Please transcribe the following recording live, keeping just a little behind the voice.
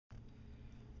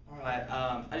Alright,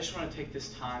 I just want to take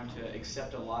this time to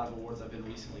accept a lot of awards I've been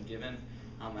recently given,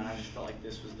 and I just felt like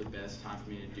this was the best time for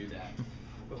me to do that.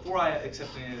 Before I accept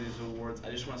any of these awards,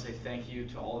 I just want to say thank you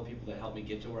to all the people that helped me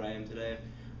get to where I am today.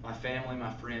 My family,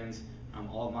 my friends,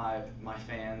 all of my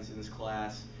fans in this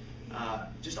class,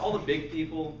 just all the big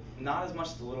people, not as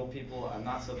much the little people. I'm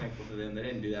not so thankful for them, they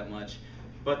didn't do that much,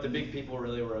 but the big people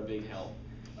really were a big help.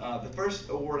 The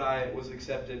first award I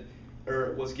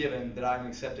was given that I'm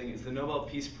accepting is the Nobel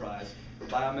Peace Prize for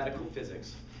Biomedical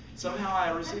Physics. Somehow I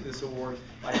received this award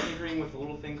by tinkering with a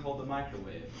little thing called the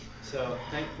microwave. So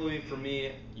thankfully for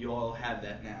me, you all have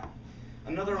that now.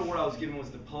 Another award I was given was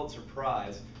the Pulitzer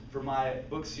Prize for my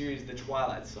book series, The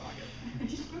Twilight Saga.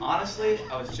 Honestly,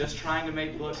 I was just trying to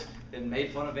make books that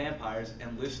made fun of vampires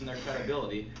and loosen their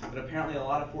credibility, but apparently a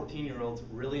lot of 14-year-olds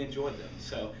really enjoyed them.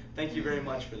 So thank you very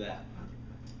much for that.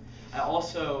 I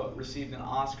also received an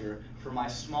Oscar for my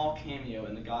small cameo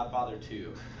in The Godfather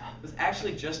 2. I was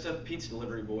actually just a pizza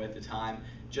delivery boy at the time,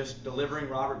 just delivering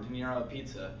Robert De Niro a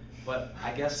pizza, but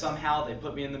I guess somehow they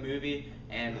put me in the movie,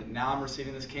 and now I'm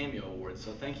receiving this cameo award.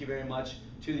 So thank you very much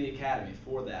to the Academy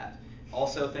for that.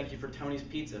 Also, thank you for Tony's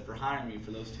Pizza for hiring me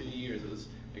for those 2 years. It was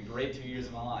a great 2 years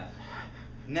of my life.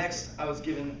 Next, I was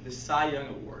given the Cy Young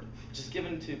Award, which is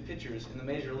given to pitchers in the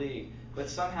Major League, but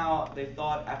somehow they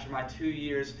thought after my 2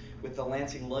 years with the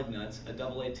Lansing Lugnuts, a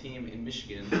AA team in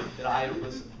Michigan, that I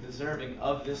was deserving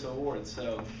of this award.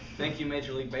 So thank you,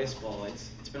 Major League Baseball.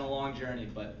 It's been a long journey,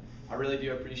 but I really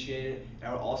do appreciate it. And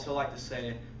I would also like to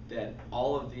say that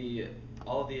all of the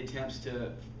attempts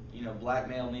to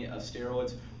blackmail me of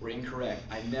steroids were incorrect.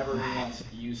 I never once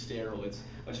used steroids.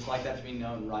 I'd just like that to be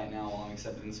known right now while I'm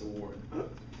accepting this award.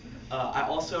 I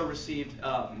also received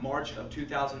March of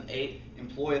 2008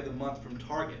 Employee of the Month from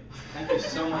Target. Thank you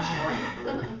so much,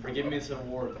 Target, for giving me this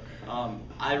award.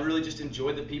 I really just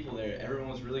enjoyed the people there. Everyone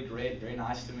was really great, very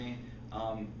nice to me.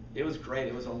 It was great.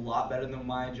 It was a lot better than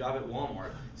my job at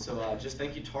Walmart. So just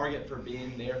thank you, Target, for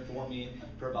being there for me,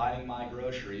 providing my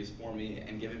groceries for me,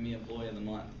 and giving me Employee of the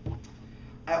Month.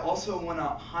 I also won a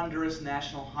Honduras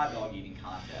National Hot Dog Eating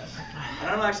Contest. I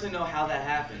don't actually know how that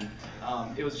happened.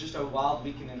 It was just a wild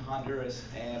weekend in Honduras,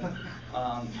 and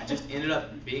I just ended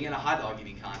up being in a hot dog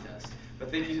eating contest.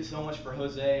 But thank you so much for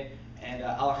Jose and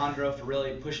Alejandro for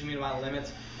really pushing me to my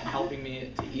limits and helping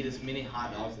me to eat as many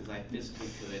hot dogs as I physically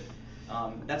could.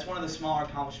 That's one of the smaller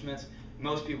accomplishments,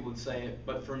 most people would say,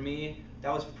 but for me,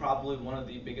 that was probably one of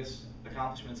the biggest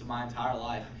accomplishments of my entire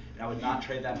life, and I would not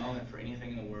trade that moment for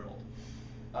anything in the world.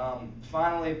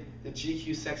 Finally, the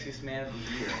GQ Sexiest Man of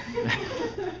the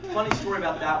Year. Funny story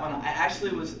about that one, I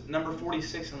actually was number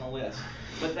 46 on the list,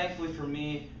 but thankfully for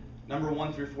me, number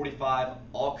 1 through 45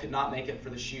 all could not make it for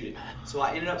the shooting. So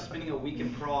I ended up spending a week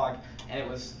in Prague, and it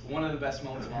was one of the best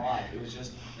moments of my life. It was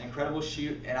just an incredible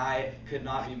shoot, and I could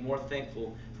not be more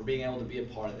thankful for being able to be a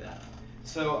part of that.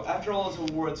 So after all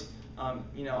those awards,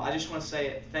 I just want to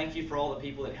say thank you for all the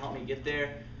people that helped me get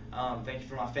there. Thank you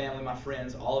for my family, my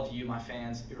friends, all of you, my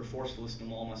fans, who were forced to listen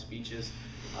to all my speeches.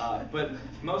 But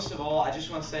most of all, I just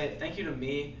want to say thank you to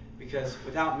me, because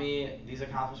without me, these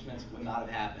accomplishments would not have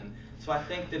happened. So I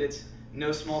think that it's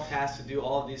no small task to do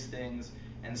all of these things,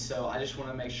 and so I just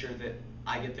want to make sure that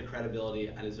I get the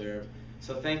credibility I deserve.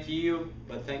 So thank you,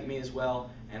 but thank me as well,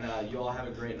 and you all have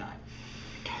a great night.